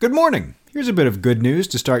Good morning! Here's a bit of good news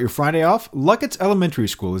to start your Friday off. Luckett's Elementary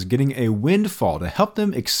School is getting a windfall to help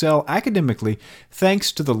them excel academically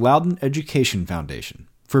thanks to the Loudoun Education Foundation.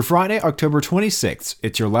 For Friday, October 26th,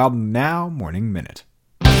 it's your Loudoun Now Morning Minute.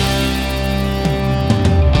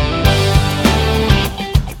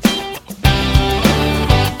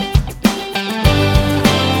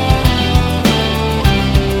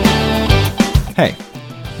 Hey,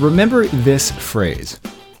 remember this phrase,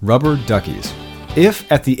 rubber duckies.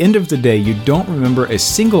 If, at the end of the day, you don't remember a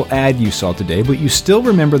single ad you saw today, but you still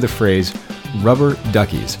remember the phrase, rubber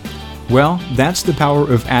duckies, well, that's the power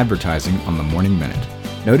of advertising on the Morning Minute.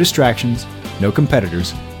 No distractions, no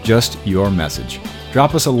competitors, just your message.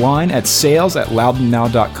 Drop us a line at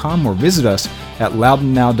sales@loudounnow.com or visit us at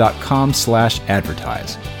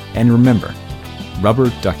loudounnow.com/advertise. And remember, rubber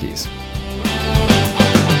duckies.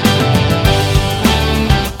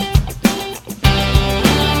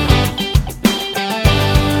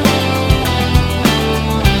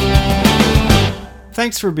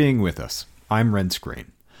 Thanks for being with us. I'm Red Screen.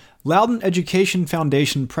 Loudoun Education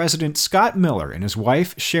Foundation President Scott Miller and his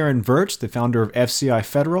wife Sharon Virts, the founder of FCI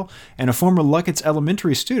Federal and a former Luckett's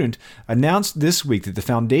Elementary student, announced this week that the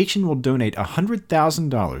foundation will donate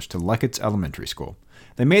 $100,000 to Luckett's Elementary School.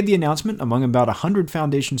 They made the announcement among about 100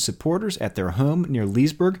 foundation supporters at their home near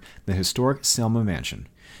Leesburg, the historic Selma Mansion.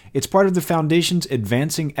 It's part of the foundation's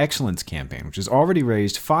Advancing Excellence campaign, which has already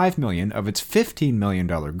raised $5 million of its $15 million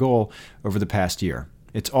goal over the past year.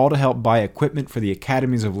 It's all to help buy equipment for the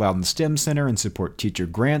Academies of Loudoun STEM Center and support teacher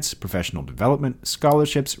grants, professional development,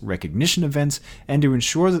 scholarships, recognition events, and to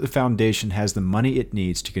ensure that the foundation has the money it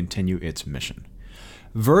needs to continue its mission.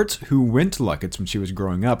 Virts, who went to Luckett's when she was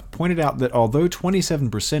growing up, pointed out that although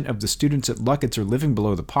 27% of the students at Luckett's are living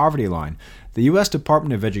below the poverty line, the U.S.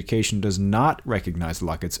 Department of Education does not recognize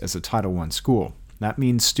Luckett's as a Title I school. That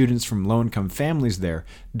means students from low-income families there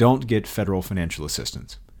don't get federal financial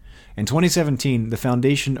assistance. In 2017, the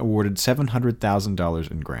foundation awarded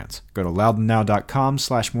 $700,000 in grants. Go to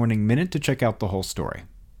loudounnow.com/morningminute to check out the whole story.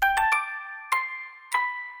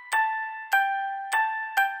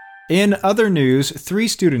 In other news, 3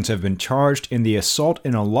 students have been charged in the assault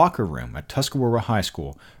in a locker room at Tuscarora High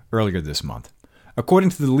School earlier this month.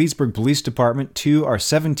 According to the Leesburg Police Department, 2 are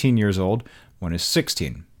 17 years old, 1 is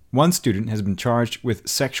 16. One student has been charged with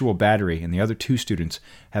sexual battery, and the other 2 students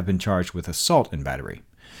have been charged with assault and battery.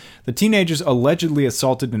 The teenagers allegedly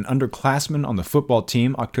assaulted an underclassman on the football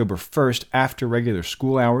team October 1st after regular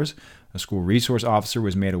school hours. A school resource officer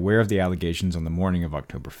was made aware of the allegations on the morning of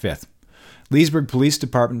October 5th. Leesburg Police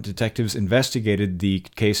Department detectives investigated the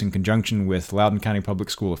case in conjunction with Loudoun County Public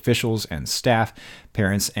School officials and staff,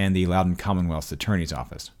 parents, and the Loudoun Commonwealth's Attorney's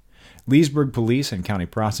Office. Leesburg police and county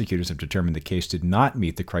prosecutors have determined the case did not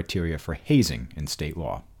meet the criteria for hazing in state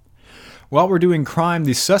law. While we're doing crime,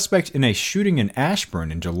 the suspect in a shooting in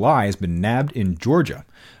Ashburn in July has been nabbed in Georgia.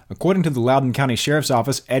 According to the Loudoun County Sheriff's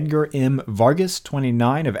Office, Edgar M. Vargas,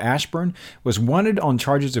 29, of Ashburn, was wanted on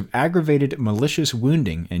charges of aggravated malicious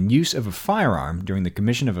wounding and use of a firearm during the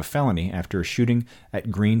commission of a felony after a shooting at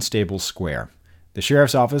Green Stables Square. The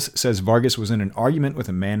Sheriff's Office says Vargas was in an argument with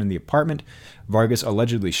a man in the apartment. Vargas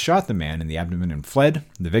allegedly shot the man in the abdomen and fled.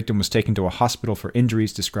 The victim was taken to a hospital for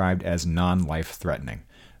injuries described as non-life-threatening.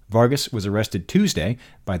 Vargas was arrested Tuesday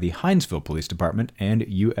by the Hinesville Police Department and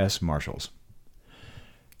U.S. Marshals.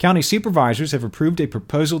 County supervisors have approved a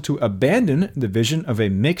proposal to abandon the vision of a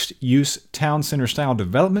mixed-use town center-style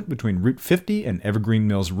development between Route 50 and Evergreen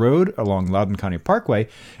Mills Road along Loudoun County Parkway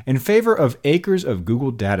in favor of acres of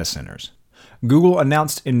Google data centers. Google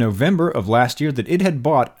announced in November of last year that it had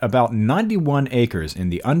bought about 91 acres in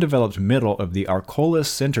the undeveloped middle of the Arcola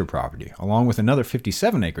Center property, along with another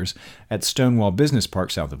 57 acres at Stonewall Business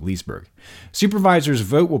Park south of Leesburg. Supervisors'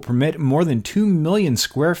 vote will permit more than 2 million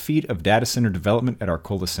square feet of data center development at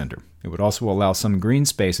Arcola Center. It would also allow some green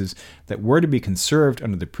spaces that were to be conserved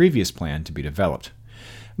under the previous plan to be developed.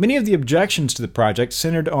 Many of the objections to the project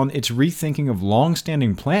centered on its rethinking of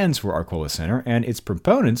long-standing plans for Arcola Center, and its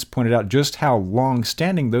proponents pointed out just how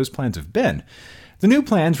long-standing those plans have been. The new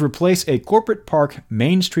plans replace a corporate park,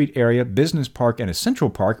 Main Street area, business park, and a central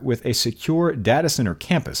park with a secure data center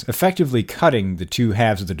campus, effectively cutting the two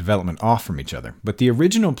halves of the development off from each other. But the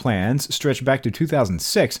original plans stretch back to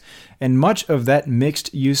 2006, and much of that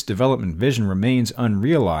mixed-use development vision remains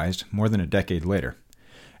unrealized more than a decade later.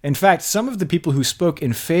 In fact, some of the people who spoke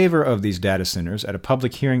in favor of these data centers at a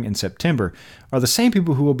public hearing in September are the same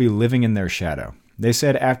people who will be living in their shadow. They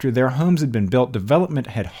said after their homes had been built, development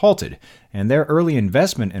had halted, and their early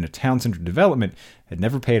investment in a town center development had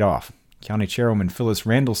never paid off. County Chairwoman Phyllis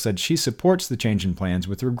Randall said she supports the change in plans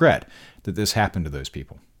with regret that this happened to those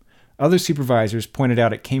people. Other supervisors pointed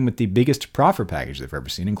out it came with the biggest proffer package they've ever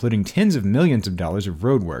seen, including tens of millions of dollars of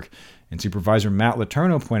road work. And Supervisor Matt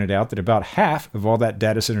Letourneau pointed out that about half of all that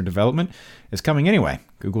data center development is coming anyway.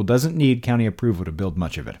 Google doesn't need county approval to build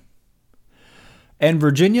much of it. And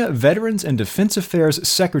Virginia Veterans and Defense Affairs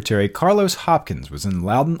Secretary Carlos Hopkins was in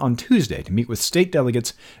Loudoun on Tuesday to meet with state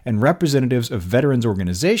delegates and representatives of veterans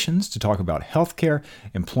organizations to talk about healthcare,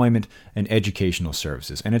 employment, and educational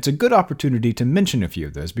services. And it's a good opportunity to mention a few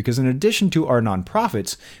of those because in addition to our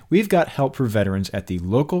nonprofits, we've got help for veterans at the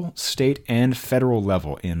local, state, and federal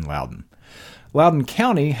level in Loudoun. Loudoun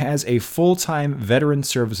County has a full-time Veteran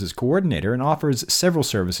Services Coordinator and offers several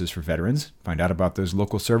services for veterans. Find out about those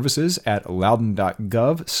local services at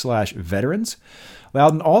loudoun.gov/veterans.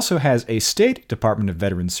 Loudoun also has a State Department of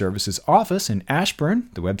Veterans Services office in Ashburn.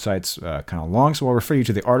 The website's kind of long, so I'll refer you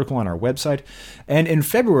to the article on our website. And in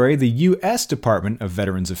February, the U.S. Department of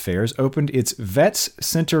Veterans Affairs opened its Vets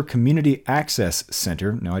Center Community Access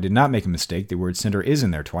Center. No, I did not make a mistake. The word center is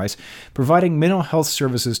in there twice. Providing mental health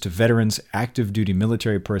services to veterans, active duty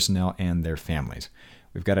military personnel, and their families.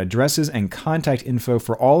 We've got addresses and contact info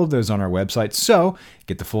for all of those on our website, so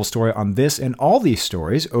get the full story on this and all these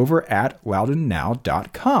stories over at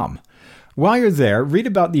loudounnow.com. While you're there, read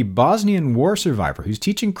about the Bosnian war survivor who's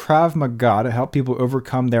teaching Krav Maga to help people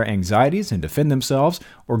overcome their anxieties and defend themselves,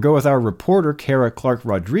 or go with our reporter Kara Clark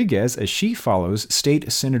Rodriguez as she follows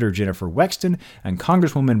State Senator Jennifer Wexton and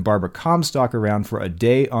Congresswoman Barbara Comstock around for a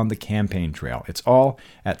day on the campaign trail. It's all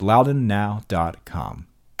at loudounnow.com.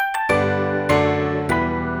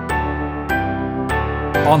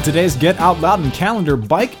 On today's Get Out Loudoun calendar,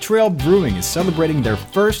 Bike Trail Brewing is celebrating their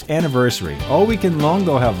first anniversary. All weekend long,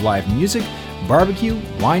 they'll have live music, barbecue,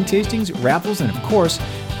 wine tastings, raffles, and of course,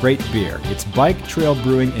 great beer. It's Bike Trail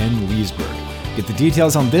Brewing in Leesburg. Get the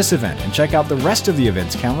details on this event and check out the rest of the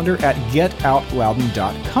events calendar at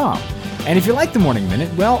getoutloudoun.com. And if you like the Morning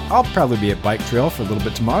Minute, well, I'll probably be at Bike Trail for a little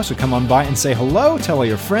bit tomorrow, so come on by and say hello, tell all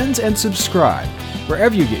your friends, and subscribe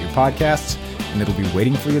wherever you get your podcasts, and it'll be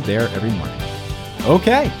waiting for you there every morning.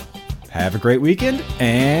 Okay, have a great weekend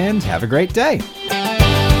and have a great day.